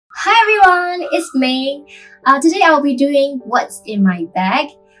Hi everyone, it's May. Today I'll be doing what's in my bag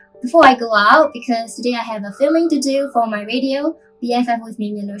before I go out because today I have a filming to do for my radio, BFF with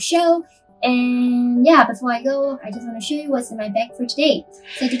Me Myat Noe show. And yeah, before I go, I just want to show you what's in my bag for today.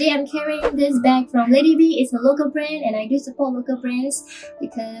 So today I'm carrying this bag from Lady B. It's a local brand and I do support local brands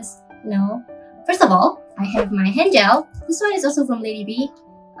because, first of all, I have my hand gel. This one is also from Lady B.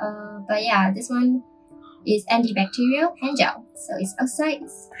 But yeah, this one is antibacterial hand gel. So it's outside,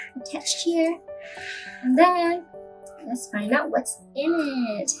 it's attached here. And then, let's find out what's in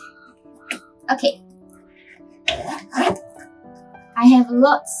it. Okay. I have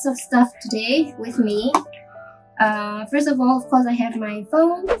lots of stuff today with me. First of all, of course, I have my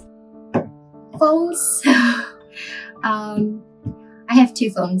phones. I have two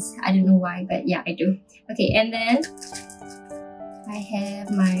phones. I don't know why, but yeah, I do. Okay, and then I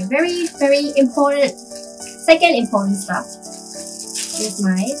have my very important, second important stuff is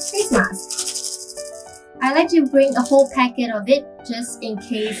my face mask. I like to bring a whole packet of it just in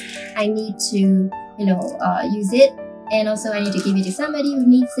case I need to, use it. And also I need to give it to somebody who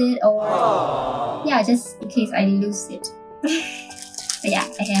needs it, or yeah, just in case I lose it. But yeah,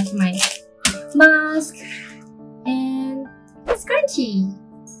 I have my mask and scrunchie.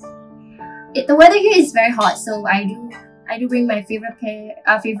 The weather here is very hot, so I do bring my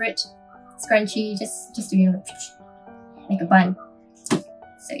favorite scrunchie just to make a bun.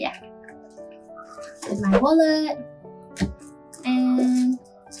 So yeah, with my wallet and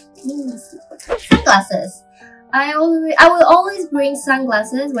sunglasses. I will always bring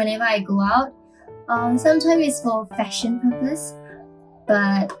sunglasses whenever I go out. Sometimes it's for fashion purpose,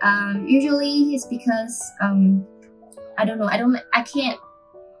 but usually it's because I don't know. I can't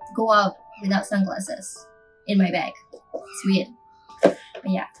go out without sunglasses in my bag. It's weird.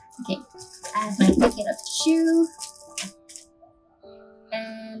 But yeah, okay. I have my packet of tissue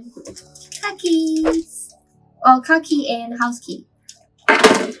and khakis. Oh, khaki and house key.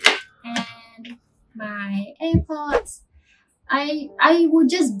 And my AirPods. I would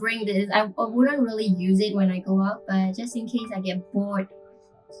just bring this. I wouldn't really use it when I go out, but just in case I get bored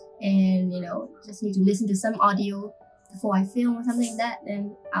and just need to listen to some audio before I film or something like that,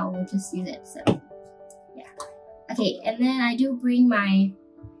 then I will just use it. So yeah. Okay, and then I do bring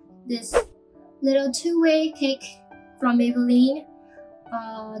this little two-way cake from Maybelline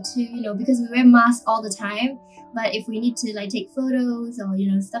to because we wear masks all the time, but if we need to take photos or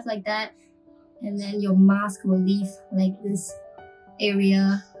stuff like that, and then your mask will leave this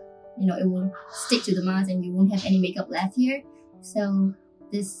area, it will stick to the mask and you won't have any makeup left here. So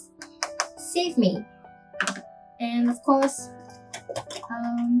this saved me. And of course,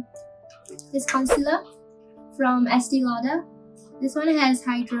 this concealer from Estee Lauder. This one has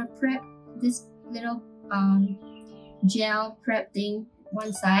Hydra Prep, this little gel prep thing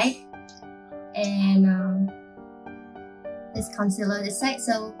one side, and this concealer this side.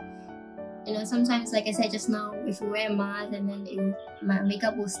 So sometimes, like I said just now, if you wear a mask and then my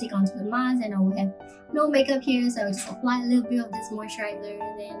makeup will stick onto the mask and I will have no makeup here, so I will just apply a little bit of this moisturizer,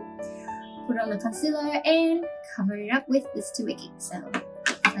 then put on the concealer and cover it up with this two-way cake. So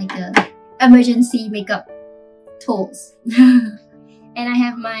it's like a emergency makeup tools. And I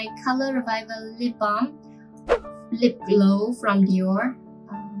have my Color Revival lip balm, lip glow from Dior.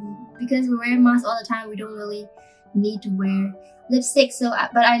 Because we wear masks all the time, we don't really need to wear lipstick. So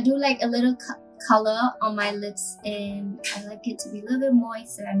but I do like a little color on my lips, and I like it to be a little bit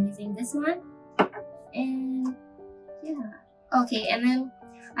moist, so I'm using this one. And yeah, okay, and then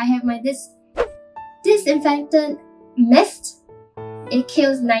I have my disinfectant mist. It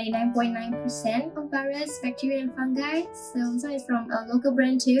kills 99.9% of virus, bacteria, and fungi. So it's from a local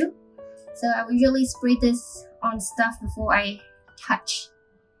brand too. So I will usually spray this on stuff before I touch,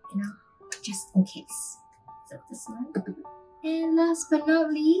 just in case. So this one. And last but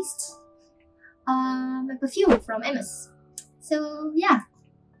not least, my perfume from Emma's. So yeah,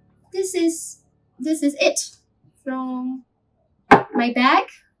 this is it from my bag.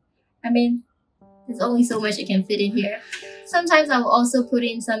 I mean, there's only so much I can fit in here. Sometimes I will also put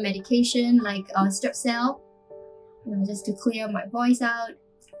in some medication like Strepsil, just to clear my voice out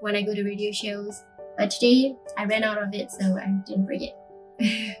when I go to radio shows. But today I ran out of it, so I didn't bring it.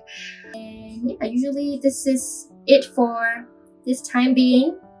 And yeah, usually this is it for this time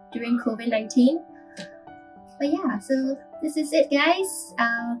being during COVID-19. But yeah, so this is it, guys.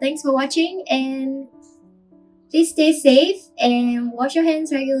 Thanks for watching, and please stay safe and wash your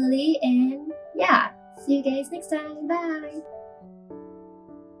hands regularly, and yeah, see you guys next time. Bye.